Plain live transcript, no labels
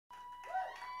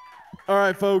All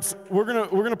right, folks, we're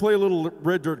gonna play a little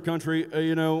Red Dirt Country.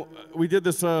 We did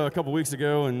this a couple weeks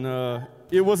ago, and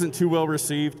it wasn't too well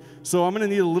received. So I'm gonna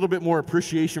need a little bit more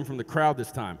appreciation from the crowd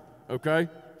this time. Okay?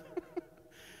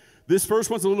 This first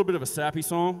one's a little bit of a sappy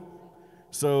song,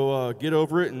 so get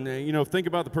over it, and think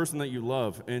about the person that you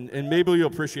love, and maybe you'll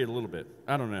appreciate it a little bit.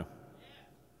 I don't know.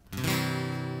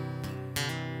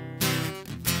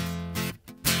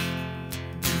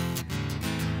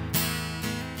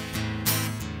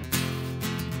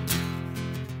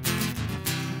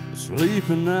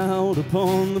 Sleeping out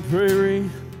upon the prairie,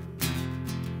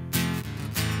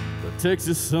 the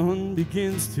Texas sun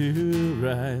begins to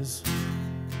rise,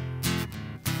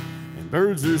 and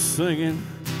birds are singing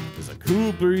as a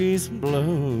cool breeze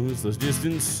blows the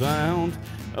distant sound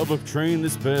of a train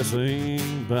that's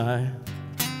passing by.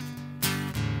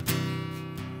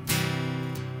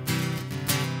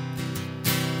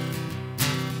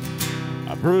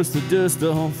 I brush the dust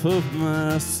off of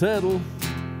my saddle.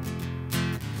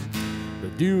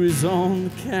 Dew is on the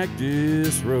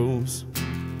cactus rose.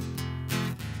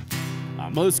 I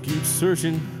must keep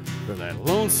searching for that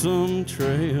lonesome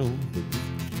trail,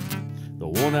 the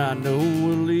one I know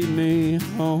will lead me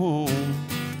home.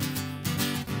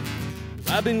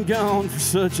 I've been gone for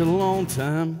such a long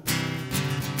time,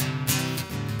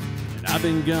 and I've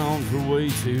been gone for way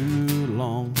too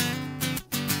long.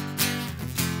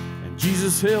 And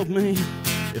Jesus help me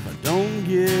if I don't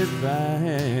get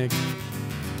back,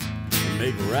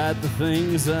 make right the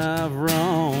things I've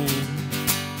wronged.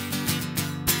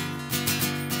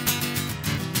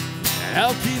 And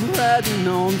I'll keep riding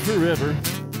on forever.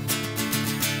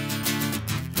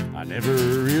 I never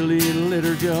really let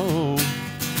her go.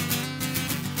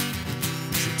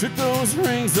 She took those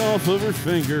rings off of her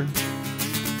finger.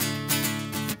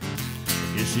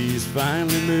 I guess she's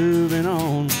finally moving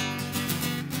on.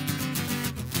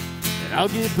 And I'll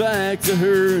get back to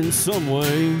her in some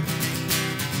way.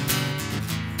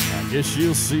 Guess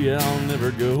you'll see I'll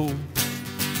never go.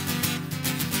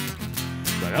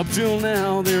 But up till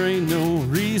now, there ain't no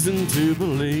reason to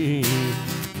believe.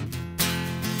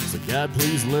 So God,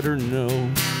 please let her know.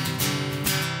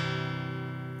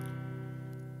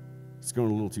 It's going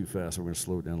a little too fast, so we're going to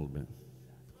slow it down a little bit.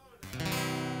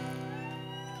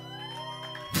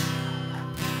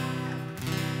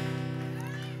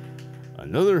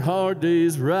 Another hard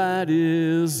day's ride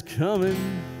is coming.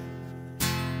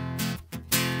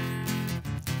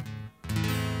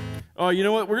 Oh, you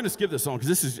know what? We're going to skip this song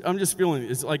because I'm just feeling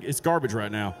it's garbage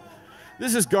right now.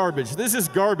 This is garbage. This is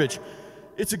garbage.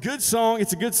 It's a good song.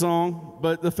 It's a good song.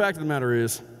 But the fact of the matter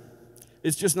is,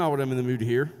 it's just not what I'm in the mood to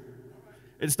hear.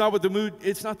 It's not the mood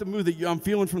that I'm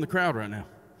feeling from the crowd right now.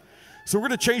 So we're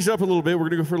going to change it up a little bit. We're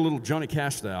going to go for a little Johnny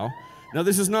Cash style. Now,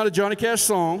 this is not a Johnny Cash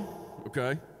song,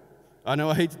 okay? I know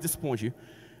I hate to disappoint you,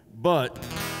 but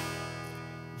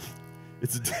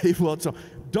it's a Dave Welch song.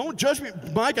 Don't judge me.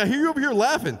 Mike, I hear you over here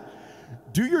laughing.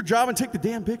 Do your job and take the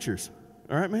damn pictures.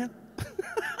 All right, man?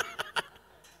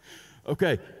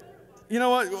 Okay. You know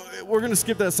what? We're going to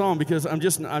skip that song because I'm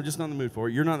just not in the mood for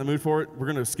it. You're not in the mood for it. We're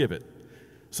going to skip it.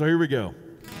 So here we go.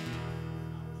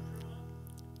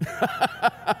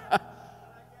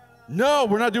 No,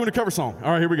 we're not doing a cover song.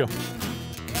 All right, here we go.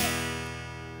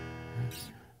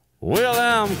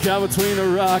 Well, I'm caught between a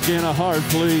rock and a hard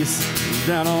place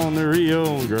down on the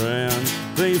Rio Grande.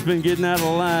 Things been getting out of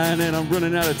line and I'm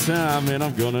running out of time and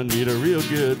I'm gonna need a real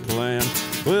good plan.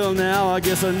 Well, now I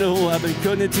guess I know I've been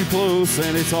cutting it too close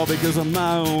and it's all because of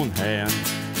my own hand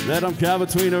that I'm caught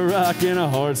between a rock and a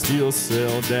hard steel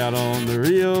cell down on the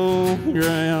Rio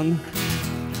Grande.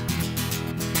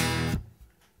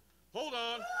 Hold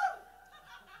on.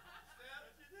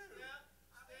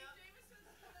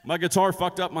 My guitar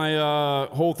fucked up my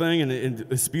whole thing and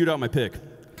it spewed out my pick.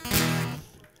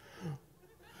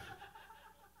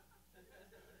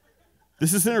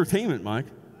 This is entertainment, Mike.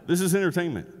 This is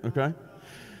entertainment, okay?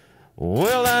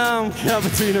 Well, I'm caught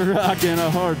between a rock and a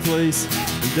hard place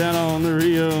down on the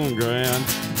Rio Grande.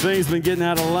 Things been getting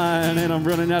out of line and I'm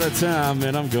running out of time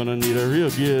and I'm gonna need a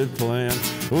real good plan.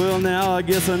 Well, now I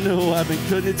guess I know I've been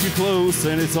cutting it too close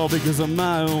and it's all because of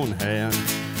my own hand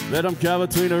that I'm caught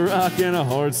between a rock and a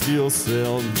hard steel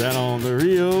cell down on the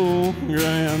Rio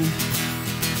Grande.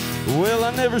 Well, I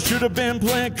never should have been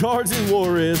playing cards in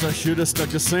Juarez. I should have stuck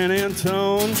to San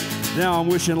Antone. Now I'm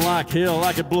wishing like hell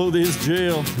I could blow this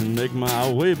jail and make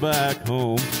my way back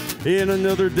home. In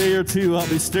another day or two, I'll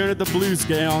be staring at the blue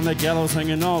sky on that gallows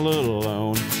hanging all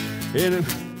alone.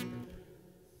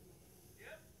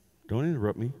 Don't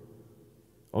interrupt me.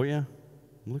 Oh, yeah,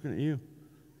 I'm looking at you.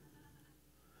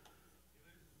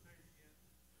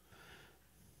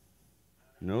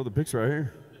 No, the pic's right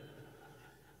here.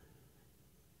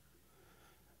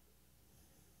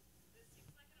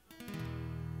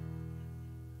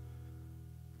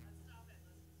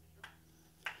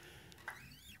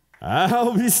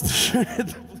 I'll be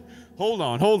staring. Hold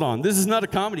on. This is not a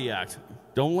comedy act.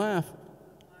 Don't laugh.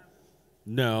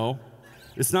 No,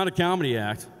 it's not a comedy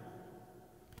act.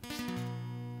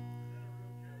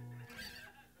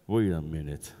 Wait a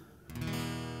minute.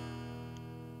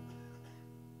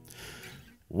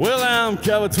 Well, I'm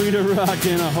caught between a rock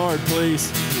and a hard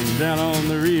place, and down on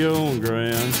the Rio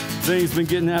Grande. Things been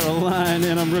getting out of line,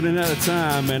 and I'm running out of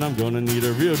time, and I'm gonna need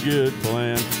a real good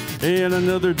plan. In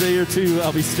another day or two,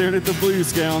 I'll be staring at the blue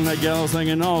sky on that gallows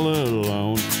hanging all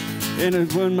alone. And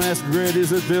if one masquerade is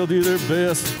that they'll do their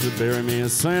best to bury me in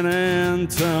San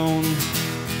Antone.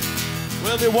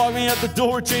 Well, they walk me out the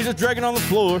door, change the dragon on the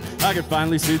floor. I can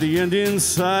finally see the end in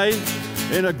sight.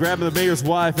 And I grab the mayor's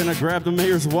wife, and I grab the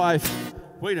mayor's wife.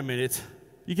 Wait a minute.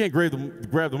 You can't grab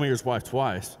the mayor's wife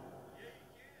twice.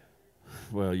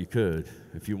 Well, you could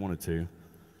if you wanted to.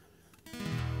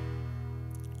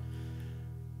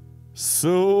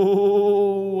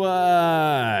 So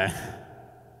I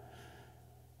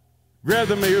grab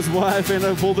the mayor's wife, and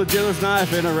I pull the jailer's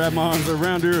knife, and I wrap my arms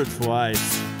around her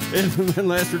twice. And the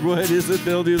last regret is that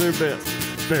they'll do their best,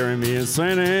 bury me in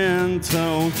San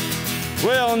Antone.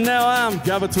 Well, now I'm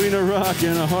caught between a rock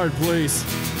and a hard place,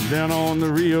 down on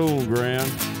the Rio Grande.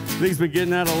 Things been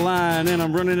getting out of line, and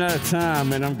I'm running out of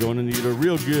time, and I'm gonna need a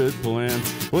real good plan.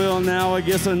 Well, now I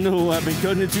guess I know I've been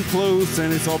cutting it too close,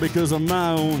 and it's all because of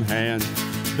my own hand,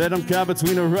 that I'm caught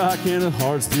between a rock and a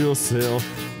hard steel cell,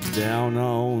 down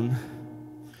on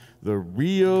the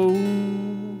Rio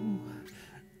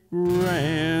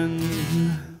Grande.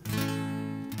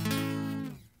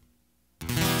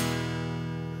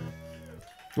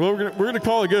 Well, we're gonna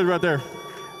call it good right there.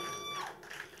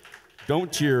 Don't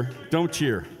cheer. Don't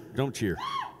cheer. Don't cheer.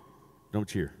 Don't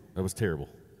cheer. That was terrible.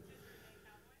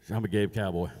 I'm a Gabe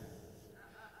Cowboy.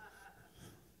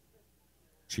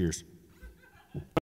 Cheers.